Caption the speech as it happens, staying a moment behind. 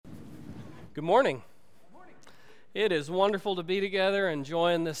Good morning. It is wonderful to be together,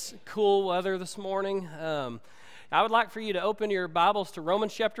 enjoying this cool weather this morning. I would like for you to open your Bibles to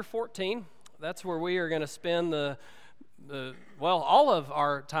Romans chapter 14. That's where we are going to spend all of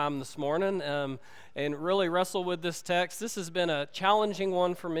our time this morning and really wrestle with this text. This has been a challenging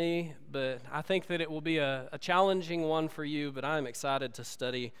one for me, but I think that it will be a challenging one for you, but I'm excited to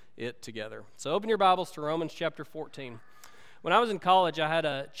study it together. So open your Bibles to Romans chapter 14. When I was in college, I had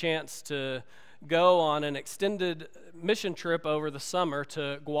a chance to go on an extended mission trip over the summer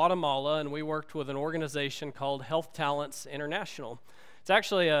to Guatemala, and we worked with an organization called Health Talents International. It's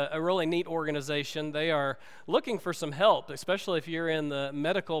actually a really neat organization. They are looking for some help, especially if you're in the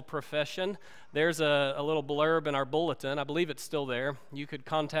medical profession. There's a little blurb in our bulletin. I believe it's still there. You could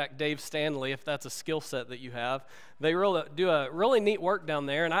contact Dave Stanley if that's a skill set that you have. They really do a really neat work down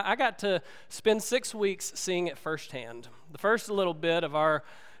there, and I got to spend 6 weeks seeing it firsthand. The first little bit of our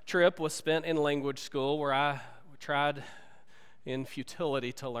trip was spent in language school, where I tried in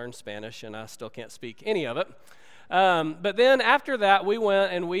futility to learn Spanish, and I still can't speak any of it. But then after that, we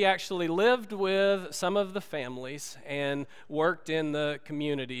went and we actually lived with some of the families and worked in the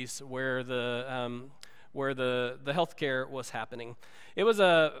communities where the healthcare was happening. It was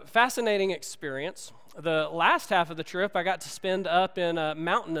a fascinating experience. The last half of the trip, I got to spend up in a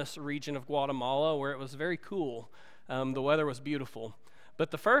mountainous region of Guatemala where it was very cool. The weather was beautiful.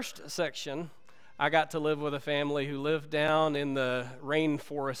 But the first section, I got to live with a family who lived down in the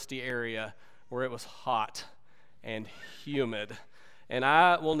rainforesty area where it was hot and humid. And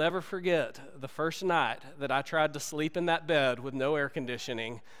I will never forget the first night that I tried to sleep in that bed with no air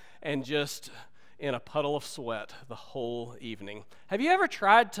conditioning and just in a puddle of sweat the whole evening. Have you ever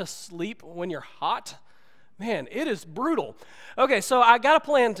tried to sleep when you're hot? Man, it is brutal. Okay, so I got a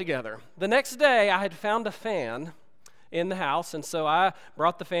plan together. The next day, I had found a fan in the house, and so I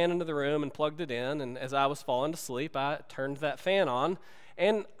brought the fan into the room and plugged it in, and as I was falling to sleep, I turned that fan on,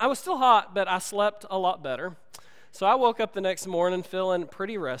 and I was still hot, but I slept a lot better. So I woke up the next morning feeling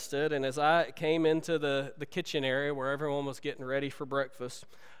pretty rested, and as I came into the kitchen area where everyone was getting ready for breakfast,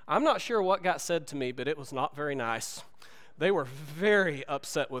 I'm not sure what got said to me, but it was not very nice. They were very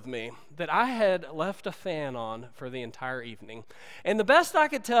upset with me that I had left a fan on for the entire evening. And the best I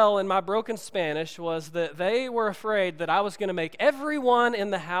could tell in my broken Spanish was that they were afraid that I was going to make everyone in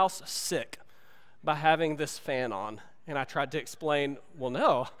the house sick by having this fan on. And I tried to explain, well,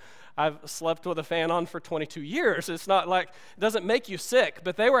 no, I've slept with a fan on for 22 years. It's not like, it doesn't make you sick,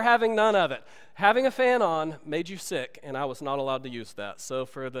 but they were having none of it. Having a fan on made you sick, and I was not allowed to use that. So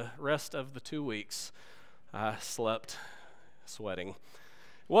for the rest of the 2 weeks, I slept sweating. It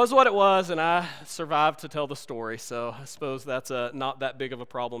was what it was, and I survived to tell the story, so I suppose that's not that big of a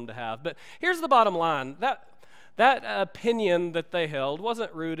problem to have. But here's the bottom line. That opinion that they held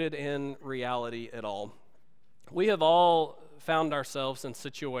wasn't rooted in reality at all. We have all found ourselves in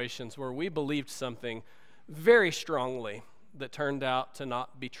situations where we believed something very strongly that turned out to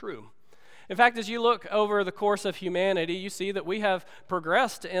not be true. In fact, as you look over the course of humanity, you see that we have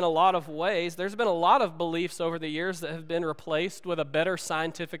progressed in a lot of ways. There's been a lot of beliefs over the years that have been replaced with a better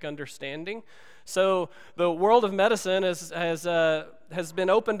scientific understanding. So the world of medicine has been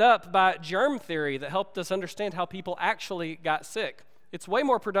opened up by germ theory that helped us understand how people actually got sick. It's way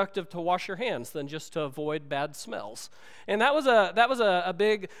more productive to wash your hands than just to avoid bad smells. And that was a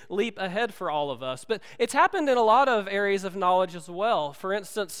big leap ahead for all of us. But it's happened in a lot of areas of knowledge as well. For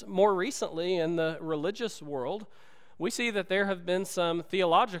instance, more recently in the religious world, we see that there have been some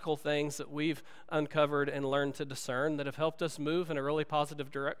theological things that we've uncovered and learned to discern that have helped us move in a really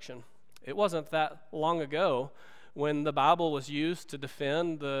positive direction. It wasn't that long ago when the Bible was used to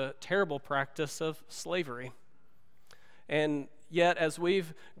defend the terrible practice of slavery. And yet, as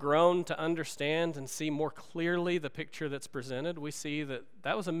we've grown to understand and see more clearly the picture that's presented, we see that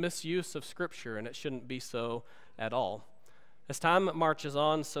that was a misuse of Scripture, and it shouldn't be so at all. As time marches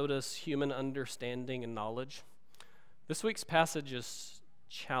on, so does human understanding and knowledge. This week's passage is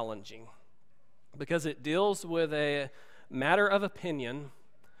challenging because it deals with a matter of opinion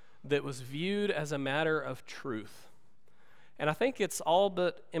that was viewed as a matter of truth. And I think it's all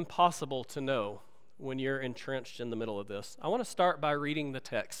but impossible to know when you're entrenched in the middle of this. I want to start by reading the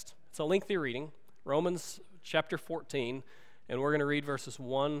text. It's a lengthy reading, Romans chapter 14, and we're going to read verses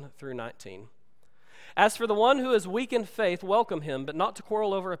 1 through 19. As for the one who is weak in faith, welcome him, but not to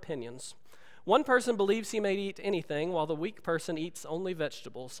quarrel over opinions. One person believes he may eat anything, while the weak person eats only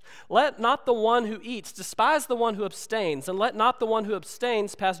vegetables. Let not the one who eats despise the one who abstains, and let not the one who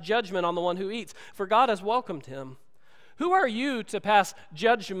abstains pass judgment on the one who eats, for God has welcomed him. Who are you to pass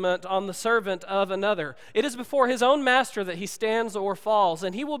judgment on the servant of another? It is before his own master that he stands or falls,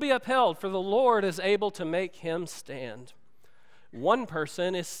 and he will be upheld, for the Lord is able to make him stand. One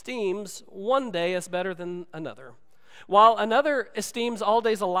person esteems one day as better than another, while another esteems all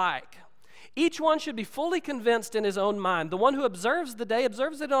days alike. Each one should be fully convinced in his own mind. The one who observes the day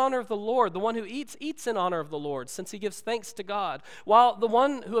observes it in honor of the Lord. The one who eats, eats in honor of the Lord, since he gives thanks to God, while the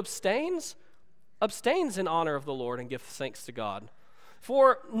one who abstains in honor of the Lord and gives thanks to God.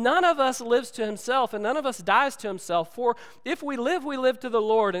 For none of us lives to himself, and none of us dies to himself. For if we live to the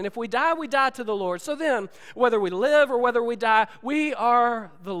Lord, and if we die to the Lord. So then, whether we live or whether we die, we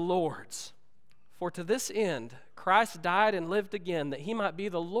are the Lord's. For to this end, Christ died and lived again, that he might be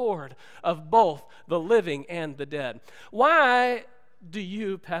the Lord of both the living and the dead. Why do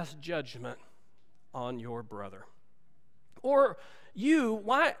you pass judgment on your brother? Or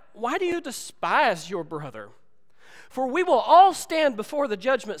why do you despise your brother? For we will all stand before the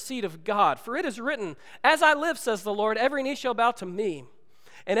judgment seat of God. For it is written, as I live, says the Lord, every knee shall bow to me,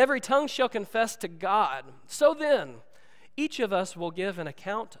 and every tongue shall confess to God. So then, each of us will give an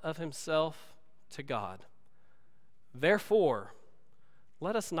account of himself to God. Therefore,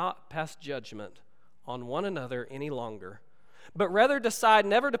 let us not pass judgment on one another any longer, but rather decide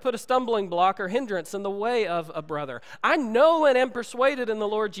never to put a stumbling block or hindrance in the way of a brother. I know and am persuaded in the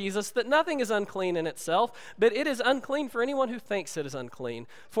Lord Jesus that nothing is unclean in itself, but it is unclean for anyone who thinks it is unclean.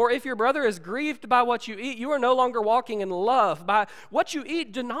 For if your brother is grieved by what you eat, you are no longer walking in love. By what you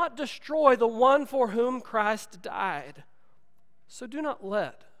eat, do not destroy the one for whom Christ died. So do not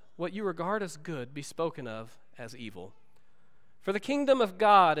let what you regard as good be spoken of as evil. For the kingdom of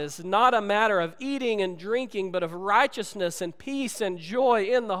God is not a matter of eating and drinking, but of righteousness and peace and joy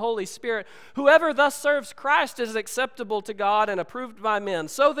in the Holy Spirit. Whoever thus serves Christ is acceptable to God and approved by men.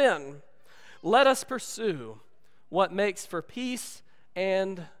 So then, let us pursue what makes for peace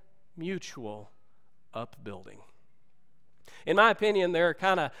and mutual upbuilding. In my opinion, there are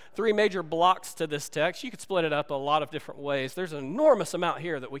kind of three major blocks to this text. You could split it up a lot of different ways. There's an enormous amount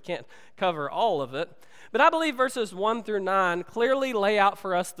here that we can't cover all of it. But I believe verses 1 through 9 clearly lay out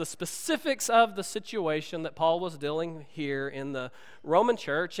for us the specifics of the situation that Paul was dealing here in the Roman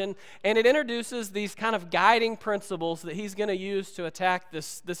church. And it introduces these kind of guiding principles that he's going to use to attack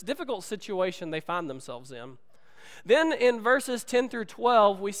this difficult situation they find themselves in. Then in verses 10 through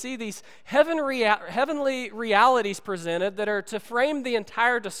 12, we see these heavenly realities presented that are to frame the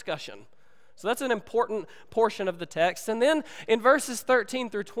entire discussion. So that's an important portion of the text. And then in verses 13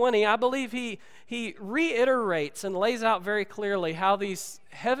 through 20, I believe he reiterates and lays out very clearly how these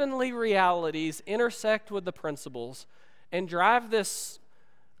heavenly realities intersect with the principles and drive this,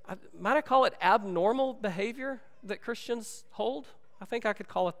 might I call it abnormal behavior that Christians hold? I think I could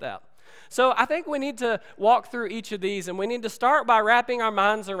call it that. So I think we need to walk through each of these, and we need to start by wrapping our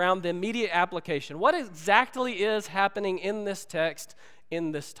minds around the immediate application. What exactly is happening in this text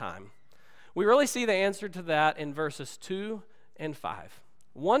in this time? We really see the answer to that in verses 2 and 5.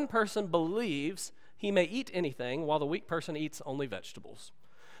 One person believes he may eat anything, while the weak person eats only vegetables.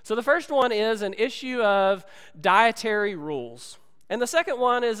 So the first one is an issue of dietary rules. And the second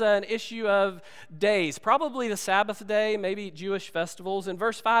one is an issue of days, probably the Sabbath day, maybe Jewish festivals. In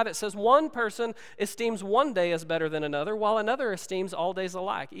verse 5, it says, one person esteems one day as better than another, while another esteems all days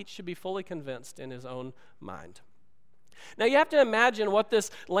alike. Each should be fully convinced in his own mind. Now, you have to imagine what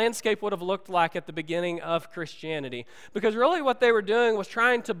this landscape would have looked like at the beginning of Christianity, because really what they were doing was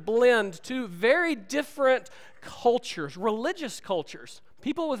trying to blend two very different cultures, religious cultures,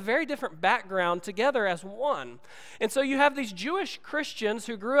 people with very different background together as one. And so you have these Jewish Christians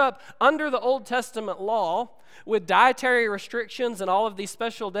who grew up under the Old Testament law with dietary restrictions and all of these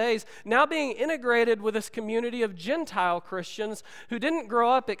special days, now being integrated with this community of Gentile Christians who didn't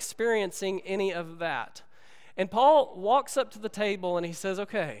grow up experiencing any of that. And Paul walks up to the table and he says,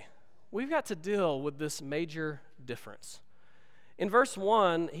 okay, we've got to deal with this major difference. In verse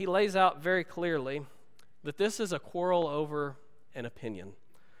 1, he lays out very clearly that this is a quarrel over an opinion.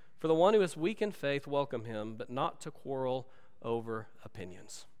 For the one who is weak in faith, welcome him, but not to quarrel over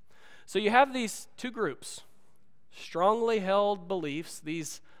opinions. So you have these two groups, strongly held beliefs,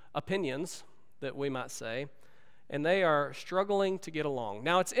 these opinions that we might say, and they are struggling to get along.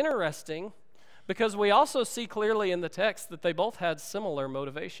 Now it's interesting because we also see clearly in the text that they both had similar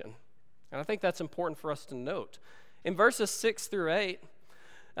motivation. And I think that's important for us to note. In verses 6 through 8,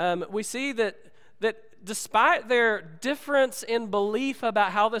 we see that despite their difference in belief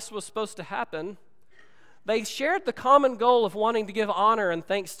about how this was supposed to happen, they shared the common goal of wanting to give honor and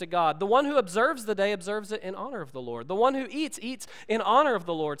thanks to God. The one who observes the day observes it in honor of the Lord. The one who eats, eats in honor of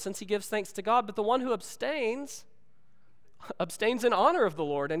the Lord, since he gives thanks to God. But the one who abstains abstains in honor of the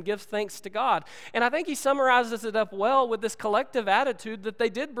Lord and gives thanks to God. And I think he summarizes it up well with this collective attitude that they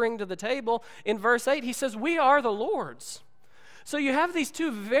did bring to the table. In verse 8, he says, we are the Lord's. So you have these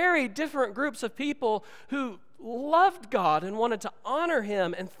two very different groups of people who loved God and wanted to honor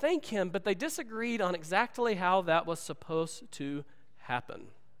him and thank him, but they disagreed on exactly how that was supposed to happen.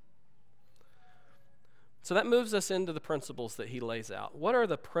 So that moves us into the principles that he lays out. What are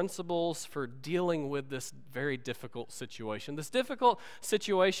the principles for dealing with this very difficult situation? This difficult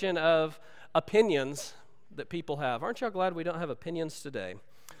situation of opinions that people have. Aren't y'all glad we don't have opinions today?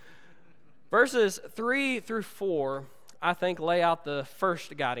 Verses 3 through 4, I think, lay out the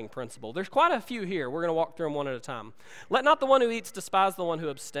first guiding principle. There's quite a few here. We're going to walk through them one at a time. Let not the one who eats despise the one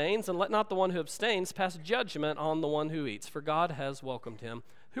who abstains, and let not the one who abstains pass judgment on the one who eats, for God has welcomed him.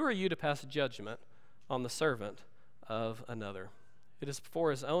 Who are you to pass judgment on the servant of another? It is before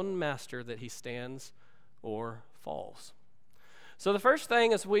his own master that he stands or falls. So the first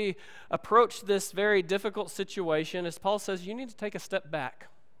thing as we approach this very difficult situation is Paul says you need to take a step back.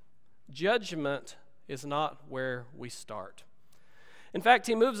 Judgment is not where we start. In fact,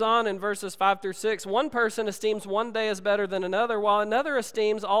 he moves on in verses 5 through 6. One person esteems one day as better than another, while another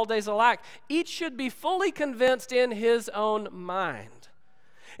esteems all days alike. Each should be fully convinced in his own mind.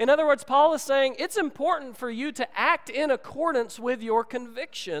 In other words, Paul is saying it's important for you to act in accordance with your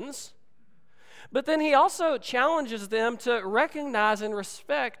convictions, but then he also challenges them to recognize and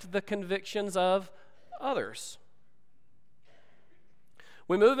respect the convictions of others.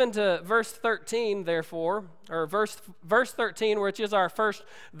 We move into verse 13, therefore, or verse 13, which is our first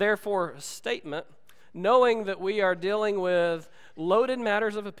therefore statement, knowing that we are dealing with loaded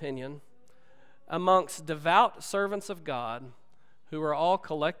matters of opinion amongst devout servants of God who are all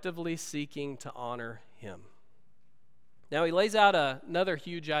collectively seeking to honor him. Now he lays out another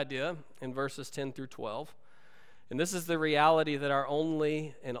huge idea in verses 10 through 12, and this is the reality that our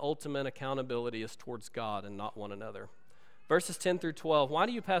only and ultimate accountability is towards God and not one another. Verses 10 through 12, why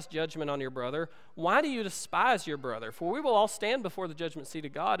do you pass judgment on your brother? Why do you despise your brother? For we will all stand before the judgment seat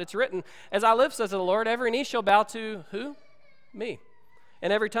of God. It's written, as I live, says the Lord, every knee shall bow to who? Me.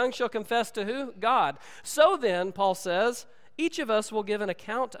 And every tongue shall confess to who? God. So then, Paul says, each of us will give an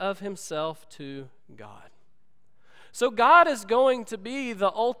account of himself to God. So God is going to be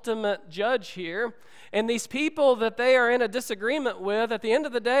the ultimate judge here, and these people that they are in a disagreement with, at the end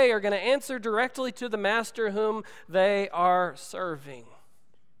of the day, are going to answer directly to the master whom they are serving.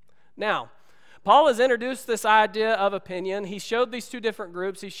 Now, Paul has introduced this idea of opinion. He showed these two different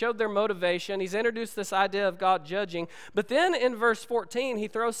groups. He showed their motivation. He's introduced this idea of God judging. But then in verse 14, he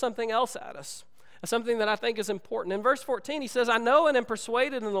throws something else at us. Something that I think is important. In verse 14, he says, I know and am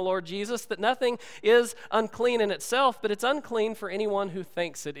persuaded in the Lord Jesus that nothing is unclean in itself, but it's unclean for anyone who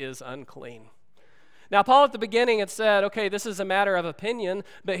thinks it is unclean. Now, Paul at the beginning had said, okay, this is a matter of opinion,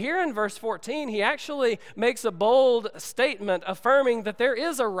 but here in verse 14, he actually makes a bold statement affirming that there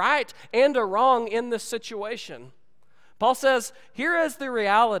is a right and a wrong in this situation. Paul says, here is the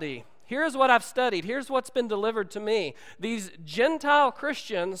reality. Here is what I've studied. Here's what's been delivered to me. These Gentile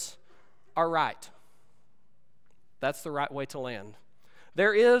Christians are right. That's the right way to land.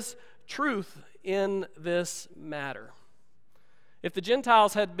 There is truth in this matter. If the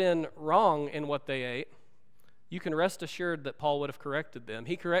Gentiles had been wrong in what they ate, you can rest assured that Paul would have corrected them.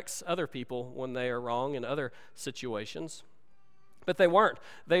 He corrects other people when they are wrong in other situations. But they weren't.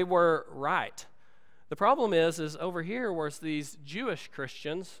 They were right. The problem is over here was these Jewish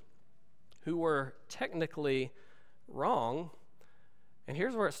Christians who were technically wrong. And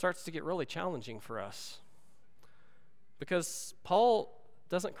here's where it starts to get really challenging for us, because Paul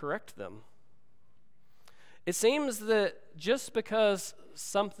doesn't correct them. It seems that just because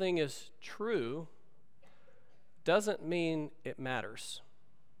something is true doesn't mean it matters.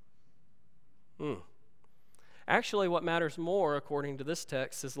 Actually, what matters more, according to this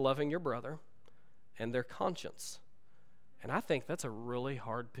text, is loving your brother and their conscience. And I think that's a really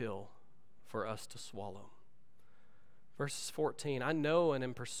hard pill for us to swallow. Verses 14, I know and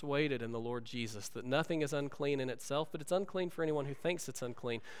am persuaded in the Lord Jesus that nothing is unclean in itself, but it's unclean for anyone who thinks it's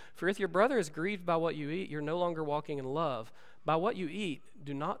unclean. For if your brother is grieved by what you eat, you're no longer walking in love. By what you eat,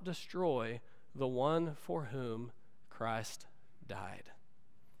 do not destroy the one for whom Christ died.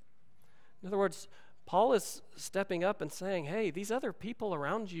 In other words, Paul is stepping up and saying, hey, these other people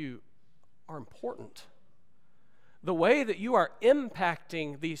around you are important. The way that you are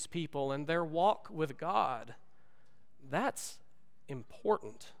impacting these people and their walk with God, that's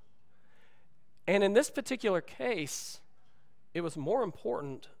important. And in this particular case, it was more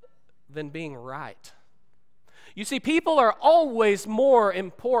important than being right. You see, people are always more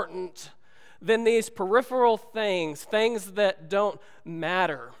important than these peripheral things, things that don't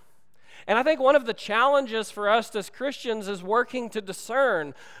matter. And I think one of the challenges for us as Christians is working to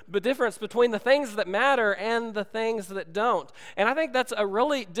discern the difference between the things that matter and the things that don't. And I think that's a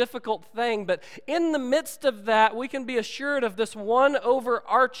really difficult thing, but in the midst of that, we can be assured of this one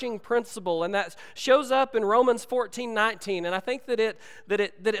overarching principle, and that shows up in Romans 14:19. And I think that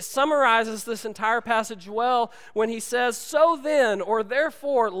it summarizes this entire passage well when he says, "So then, or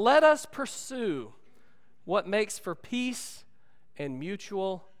therefore, let us pursue what makes for peace and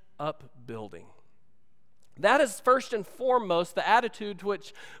mutual upbuilding." That is first and foremost the attitude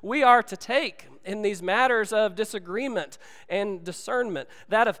which we are to take in these matters of disagreement and discernment,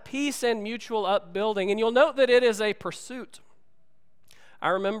 that of peace and mutual upbuilding. And you'll note that it is a pursuit. I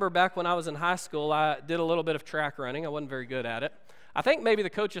remember back when I was in high school, I did a little bit of track running. I wasn't very good at it. I think maybe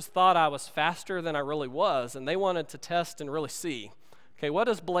the coaches thought I was faster than I really was, and they wanted to test and really see, okay, what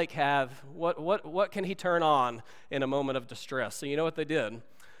does Blake have? What can he turn on in a moment of distress? So you know what they did?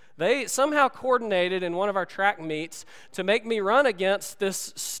 They somehow coordinated in one of our track meets to make me run against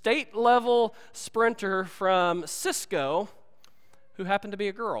this state-level sprinter from Cisco who happened to be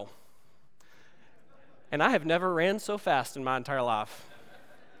a girl. And I have never ran so fast in my entire life.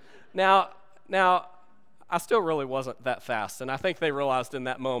 Now, I still really wasn't that fast, and I think they realized in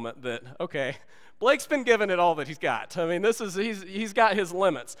that moment that, okay, Blake's been given it all that he's got. I mean, he's got his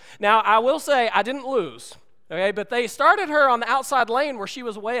limits. Now, I will say I didn't lose. Okay, but they started her on the outside lane where she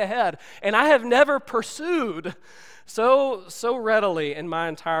was way ahead, and I have never pursued so readily in my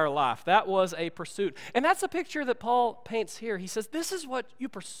entire life. That was a pursuit. And that's a picture that Paul paints here. He says, this is what you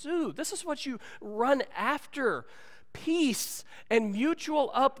pursue. This is what you run after. Peace and mutual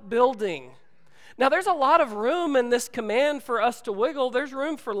upbuilding. Now, there's a lot of room in this command for us to wiggle. There's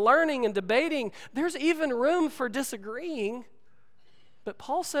room for learning and debating. There's even room for disagreeing. But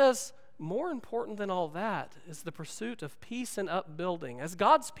Paul says, more important than all that is the pursuit of peace and upbuilding. As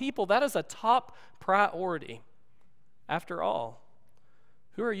God's people, that is a top priority. After all,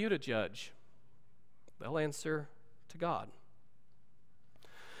 who are you to judge? They'll answer to God.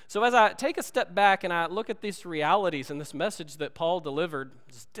 So as I take a step back and I look at these realities and this message that Paul delivered,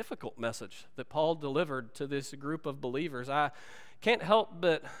 this difficult message that Paul delivered to this group of believers, I can't help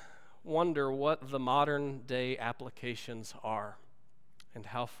but wonder what the modern day applications are and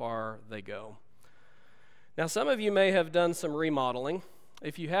how far they go. Now, some of you may have done some remodeling.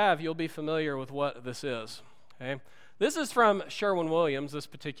 If you have, you'll be familiar with what this is. Okay? This is from Sherwin-Williams, this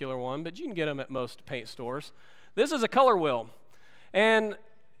particular one, but you can get them at most paint stores. This is a color wheel. And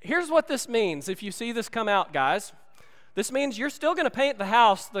here's what this means. If you see this come out, guys, this means you're still going to paint the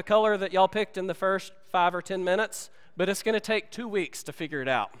house the color that y'all picked in the first 5 or 10 minutes, but it's going to take 2 weeks to figure it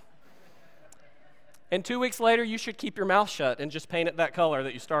out. And 2 weeks later, you should keep your mouth shut and just paint it that color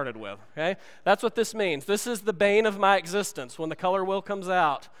that you started with, okay? That's what this means. This is the bane of my existence. When the color wheel comes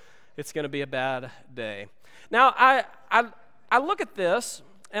out, it's going to be a bad day. Now, I look at this,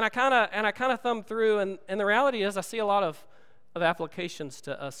 and I kind of thumb through, and the reality is I see a lot of applications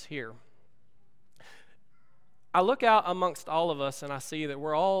to us here. I look out amongst all of us, and I see that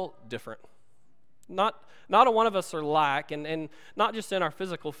we're all different. Not a one of us are alike, and not just in our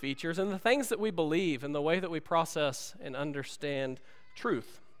physical features, and the things that we believe and the way that we process and understand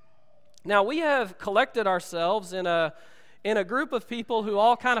truth. Now, we have collected ourselves in a group of people who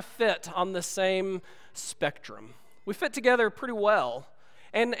all kind of fit on the same spectrum. We fit together pretty well,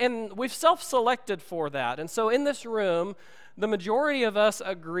 and we've self-selected for that. And so in this room, the majority of us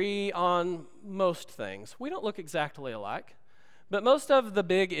agree on most things. We don't look exactly alike. But most of the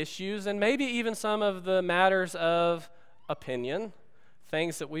big issues, and maybe even some of the matters of opinion,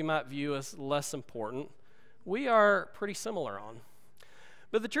 things that we might view as less important, we are pretty similar on.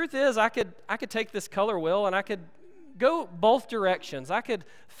 But the truth is, I could take this color wheel and I could go both directions. I could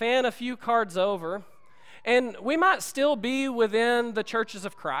fan a few cards over, and we might still be within the churches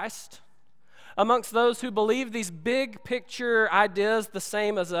of Christ. Amongst those who believe these big picture ideas the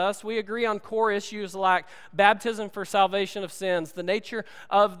same as us, we agree on core issues like baptism for salvation of sins, the nature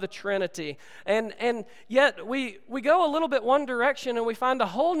of the Trinity. And yet we go a little bit one direction, and we find a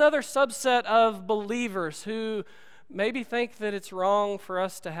whole nother subset of believers who maybe think that it's wrong for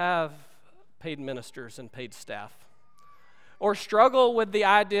us to have paid ministers and paid staff, or struggle with the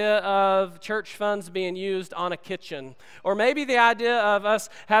idea of church funds being used on a kitchen, or maybe the idea of us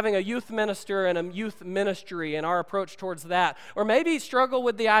having a youth minister and a youth ministry and our approach towards that, or maybe struggle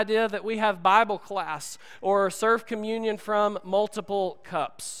with the idea that we have Bible class or serve communion from multiple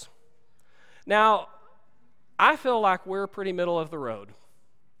cups. Now, I feel like we're pretty middle of the road.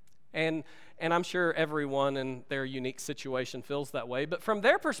 And I'm sure everyone in their unique situation feels that way. But from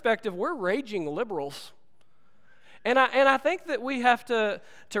their perspective, we're raging liberals. And I think that we have to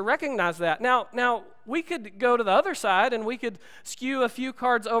recognize that. Now, we could go to the other side and we could skew a few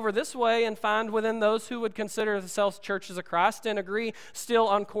cards over this way and find within those who would consider themselves churches of Christ and agree still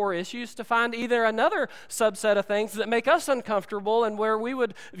on core issues to find either another subset of things that make us uncomfortable and where we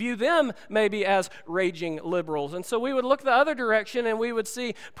would view them maybe as raging liberals. And so we would look the other direction and we would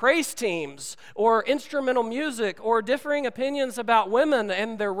see praise teams or instrumental music or differing opinions about women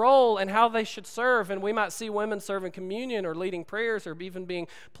and their role and how they should serve. And we might see women serving communion or leading prayers or even being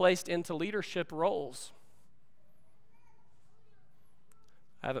placed into leadership roles.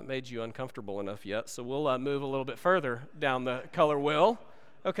 I haven't made you uncomfortable enough yet, so we'll move a little bit further down the color wheel,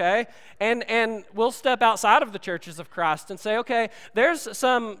 okay? And we'll step outside of the churches of Christ and say, okay, there's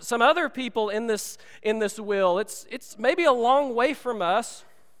some other people in this wheel. It's maybe a long way from us.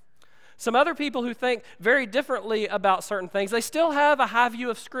 Some other people who think very differently about certain things. They still have a high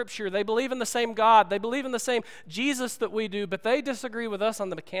view of Scripture. They believe in the same God. They believe in the same Jesus that we do, but they disagree with us on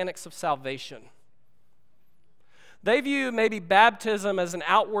the mechanics of salvation. They view maybe baptism as an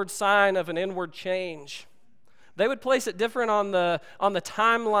outward sign of an inward change. They would place it different on the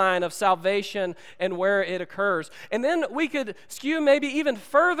timeline of salvation and where it occurs. And then we could skew maybe even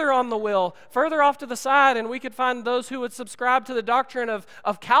further on the wheel, further off to the side, and we could find those who would subscribe to the doctrine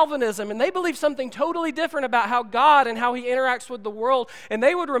of Calvinism, and they believe something totally different about how God and how he interacts with the world, and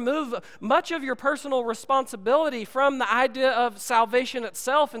they would remove much of your personal responsibility from the idea of salvation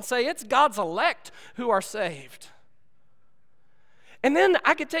itself and say it's God's elect who are saved. And then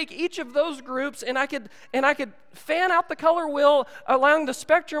I could take each of those groups and I could fan out the color wheel along the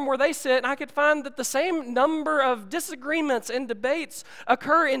spectrum where they sit, and I could find that the same number of disagreements and debates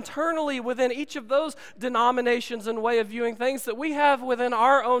occur internally within each of those denominations and way of viewing things that we have within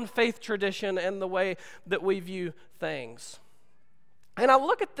our own faith tradition and the way that we view things. And I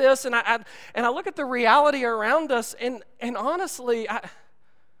look at this and I look at the reality around us, and honestly,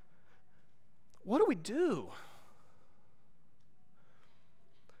 what do we do?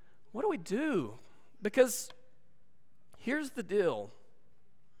 What do we do? Because here's the deal.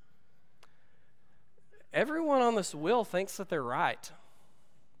 Everyone on this wheel thinks that they're right.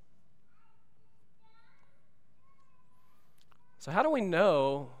 So how do we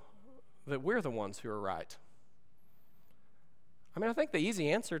know that we're the ones who are right? I mean, I think the easy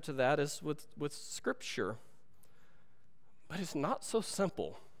answer to that is with Scripture. But it's not so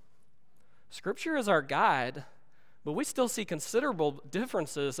simple. Scripture is our guide, but we still see considerable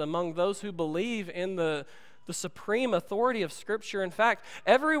differences among those who believe in the supreme authority of Scripture. In fact,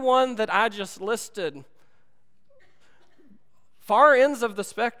 everyone that I just listed, far ends of the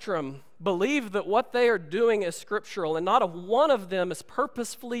spectrum, believe that what they are doing is scriptural, and not a one of them is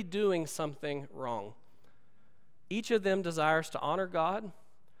purposefully doing something wrong. Each of them desires to honor God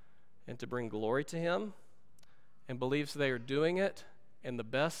and to bring glory to Him, and believes they are doing it in the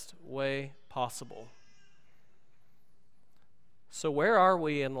best way possible. So where are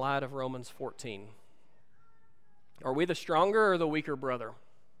we in light of Romans 14? Are we the stronger or the weaker brother?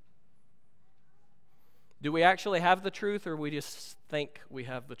 Do we actually have the truth, or we just think we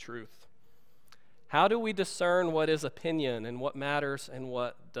have the truth? How do we discern what is opinion and what matters and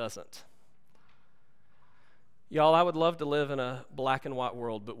what doesn't? Y'all, I would love to live in a black and white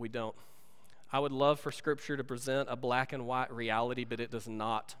world, but we don't. I would love for Scripture to present a black and white reality, but it does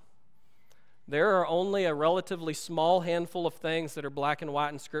not. There are only a relatively small handful of things that are black and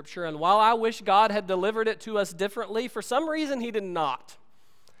white in Scripture, and while I wish God had delivered it to us differently, for some reason He did not.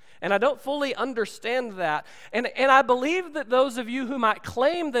 And I don't fully understand that. And I believe that those of you who might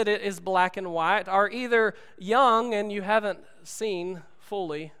claim that it is black and white are either young and you haven't seen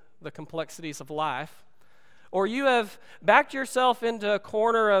fully the complexities of life, or you have backed yourself into a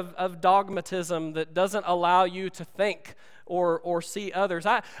corner of dogmatism that doesn't allow you to think or see others.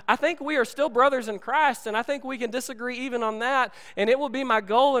 I think we are still brothers in Christ, and I think we can disagree even on that, and it will be my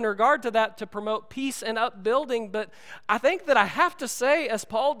goal in regard to that to promote peace and upbuilding. But I think that I have to say, as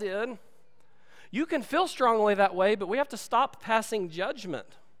Paul did, you can feel strongly that way, but we have to stop passing judgment.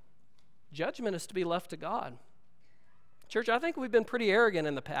 Judgment is to be left to God. Church, I think we've been pretty arrogant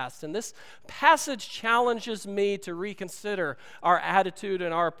in the past, and this passage challenges me to reconsider our attitude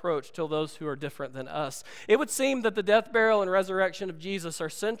and our approach to those who are different than us. It would seem that the death, burial, and resurrection of Jesus are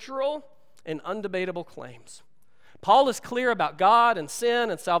central and undebatable claims. Paul is clear about God and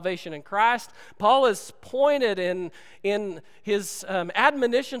sin and salvation in Christ. Paul is pointed in his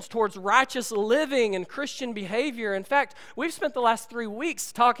admonitions towards righteous living and Christian behavior. In fact, we've spent the last 3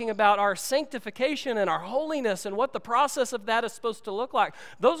 weeks talking about our sanctification and our holiness and what the process of that is supposed to look like.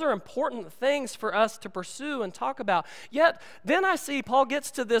 Those are important things for us to pursue and talk about. Yet, then I see Paul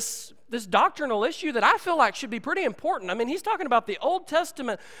gets to this doctrinal issue that I feel like should be pretty important. I mean, he's talking about the Old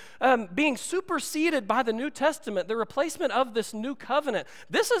Testament being superseded by the New Testament, the replacement of this new covenant.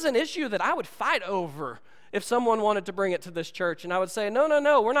 This is an issue that I would fight over if someone wanted to bring it to this church. And I would say,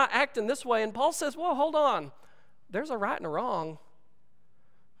 no, we're not acting this way. And Paul says, well, hold on. There's a right and a wrong,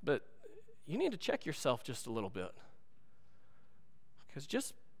 but you need to check yourself just a little bit. Because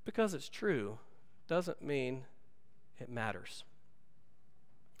just because it's true doesn't mean it matters.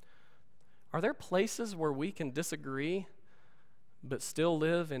 Are there places where we can disagree but still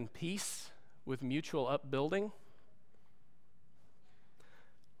live in peace with mutual upbuilding?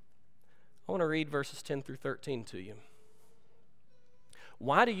 I want to read verses 10 through 13 to you.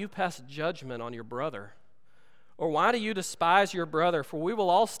 Why do you pass judgment on your brother? Or why do you despise your brother? For we will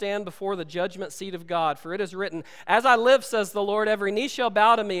all stand before the judgment seat of God. For it is written, as I live, says the Lord, every knee shall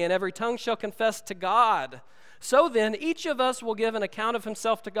bow to me, and every tongue shall confess to God. So then, each of us will give an account of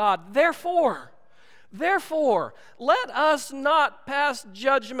himself to God. Therefore, let us not pass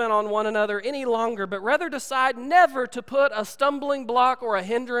judgment on one another any longer, but rather decide never to put a stumbling block or a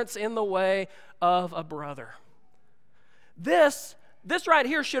hindrance in the way of a brother. This right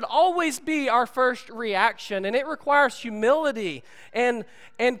here should always be our first reaction, and it requires humility and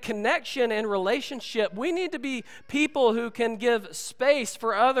connection and relationship. We need to be people who can give space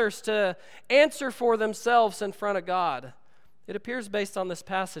for others to answer for themselves in front of God. It appears based on this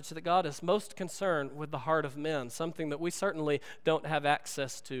passage that God is most concerned with the heart of men, something that we certainly don't have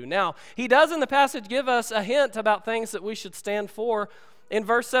access to. Now, he does in the passage give us a hint about things that we should stand for. In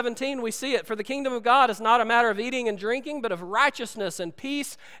verse 17, we see it. For the kingdom of God is not a matter of eating and drinking, but of righteousness and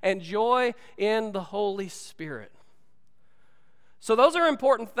peace and joy in the Holy Spirit. So those are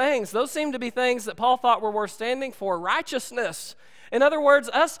important things. Those seem to be things that Paul thought were worth standing for. Righteousness. In other words,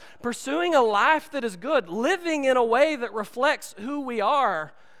 us pursuing a life that is good, living in a way that reflects who we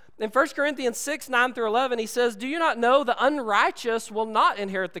are. In 1 Corinthians 6, 9 through 11, he says, do you not know the unrighteous will not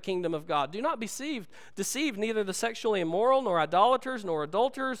inherit the kingdom of God? Do not be deceived, neither the sexually immoral, nor idolaters, nor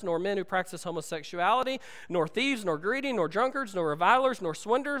adulterers, nor men who practice homosexuality, nor thieves, nor greedy, nor drunkards, nor revilers, nor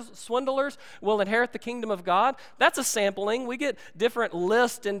swindlers will inherit the kingdom of God. That's a sampling. We get different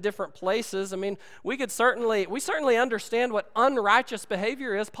lists in different places. I mean, we certainly understand what unrighteous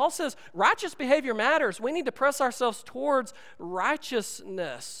behavior is. Paul says righteous behavior matters. We need to press ourselves towards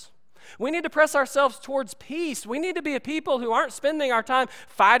righteousness. We need to press ourselves towards peace. We need to be a people who aren't spending our time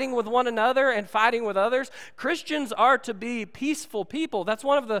fighting with one another and fighting with others. Christians are to be peaceful people. That's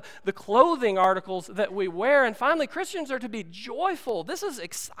one of the clothing articles that we wear. And finally, Christians are to be joyful. This is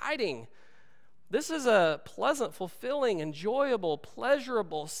exciting. This is a pleasant, fulfilling, enjoyable,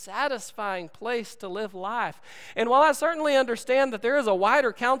 pleasurable, satisfying place to live life. And while I certainly understand that there is a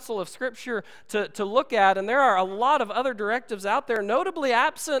wider counsel of Scripture to look at, and there are a lot of other directives out there, notably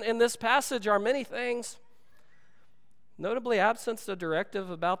absent in this passage are many things. Notably absent the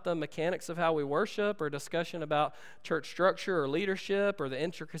directive about the mechanics of how we worship, or discussion about church structure or leadership, or the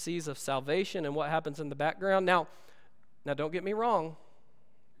intricacies of salvation and what happens in the background. Now don't get me wrong.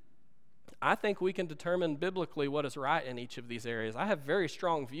 I think we can determine biblically what is right in each of these areas. I have very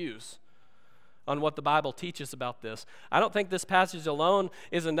strong views on what the Bible teaches about this. I don't think this passage alone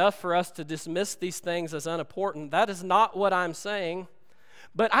is enough for us to dismiss these things as unimportant. That is not what I'm saying.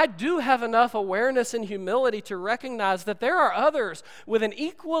 But I do have enough awareness and humility to recognize that there are others with an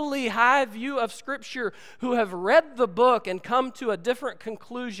equally high view of Scripture who have read the book and come to a different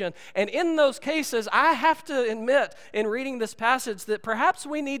conclusion. And in those cases, I have to admit in reading this passage that perhaps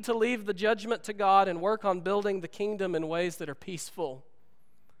we need to leave the judgment to God and work on building the kingdom in ways that are peaceful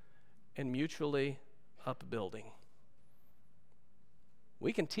and mutually upbuilding.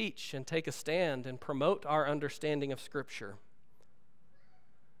 We can teach and take a stand and promote our understanding of Scripture.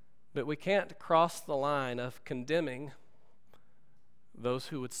 But we can't cross the line of condemning those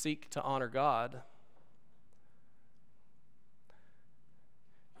who would seek to honor God,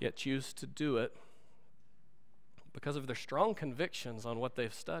 yet choose to do it because of their strong convictions on what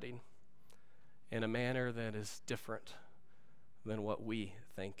they've studied in a manner that is different than what we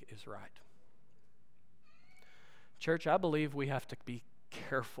think is right. Church, I believe we have to be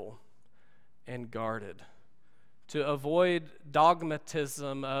careful and guarded to avoid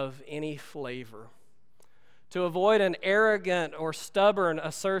dogmatism of any flavor, to avoid an arrogant or stubborn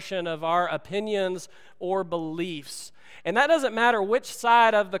assertion of our opinions or beliefs. And that doesn't matter which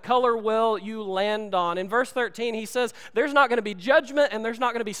side of the color wheel you land on. In verse 13, he says, there's not going to be judgment and there's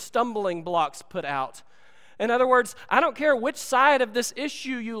not going to be stumbling blocks put out. In other words, I don't care which side of this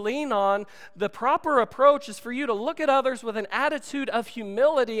issue you lean on, the proper approach is for you to look at others with an attitude of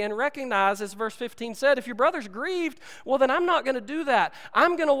humility and recognize, as verse 15 said, if your brother's grieved, well, then I'm not going to do that.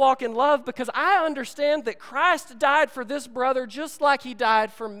 I'm going to walk in love because I understand that Christ died for this brother just like he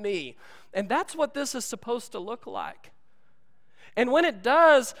died for me. And that's what this is supposed to look like. And when it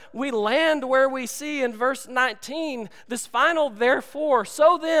does, we land where we see in verse 19, this final therefore.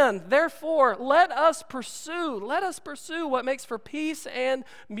 So then, therefore, let us pursue what makes for peace and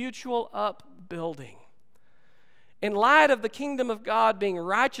mutual upbuilding. In light of the kingdom of God being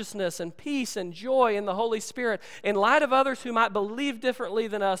righteousness and peace and joy in the Holy Spirit, in light of others who might believe differently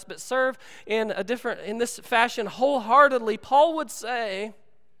than us but serve in this fashion wholeheartedly, Paul would say,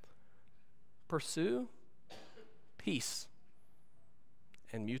 pursue peace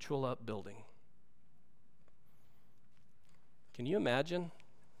and mutual upbuilding. Can you imagine?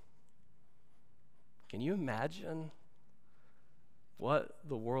 Can you imagine what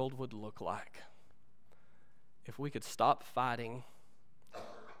the world would look like if we could stop fighting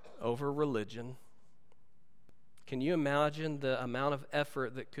over religion? Can you imagine the amount of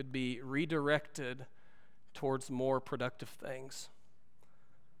effort that could be redirected towards more productive things?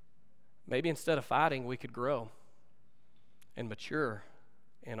 Maybe instead of fighting, we could grow and mature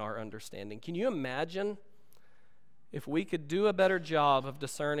in our understanding. Can you imagine if we could do a better job of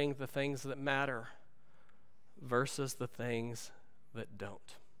discerning the things that matter versus the things that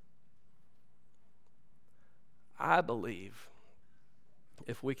don't? I believe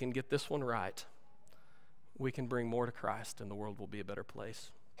if we can get this one right, we can bring more to Christ and the world will be a better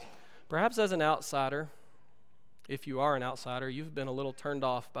place. Perhaps as an outsider, if you are an outsider, you've been a little turned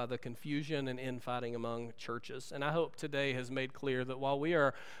off by the confusion and infighting among churches. And I hope today has made clear that while we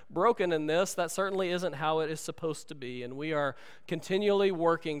are broken in this, that certainly isn't how it is supposed to be. And we are continually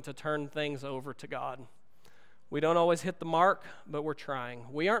working to turn things over to God. We don't always hit the mark, but we're trying.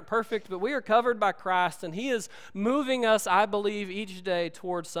 We aren't perfect, but we are covered by Christ, and He is moving us, I believe, each day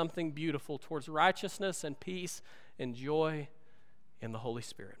towards something beautiful, towards righteousness and peace and joy in the Holy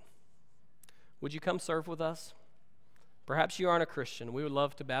Spirit. Would you come serve with us? Perhaps you aren't a Christian. We would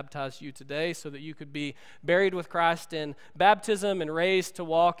love to baptize you today so that you could be buried with Christ in baptism and raised to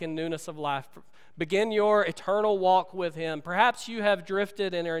walk in newness of life. Begin your eternal walk with Him. Perhaps you have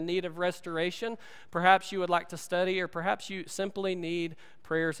drifted and are in need of restoration. Perhaps you would like to study, or perhaps you simply need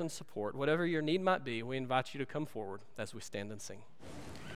prayers and support. Whatever your need might be, we invite you to come forward as we stand and sing.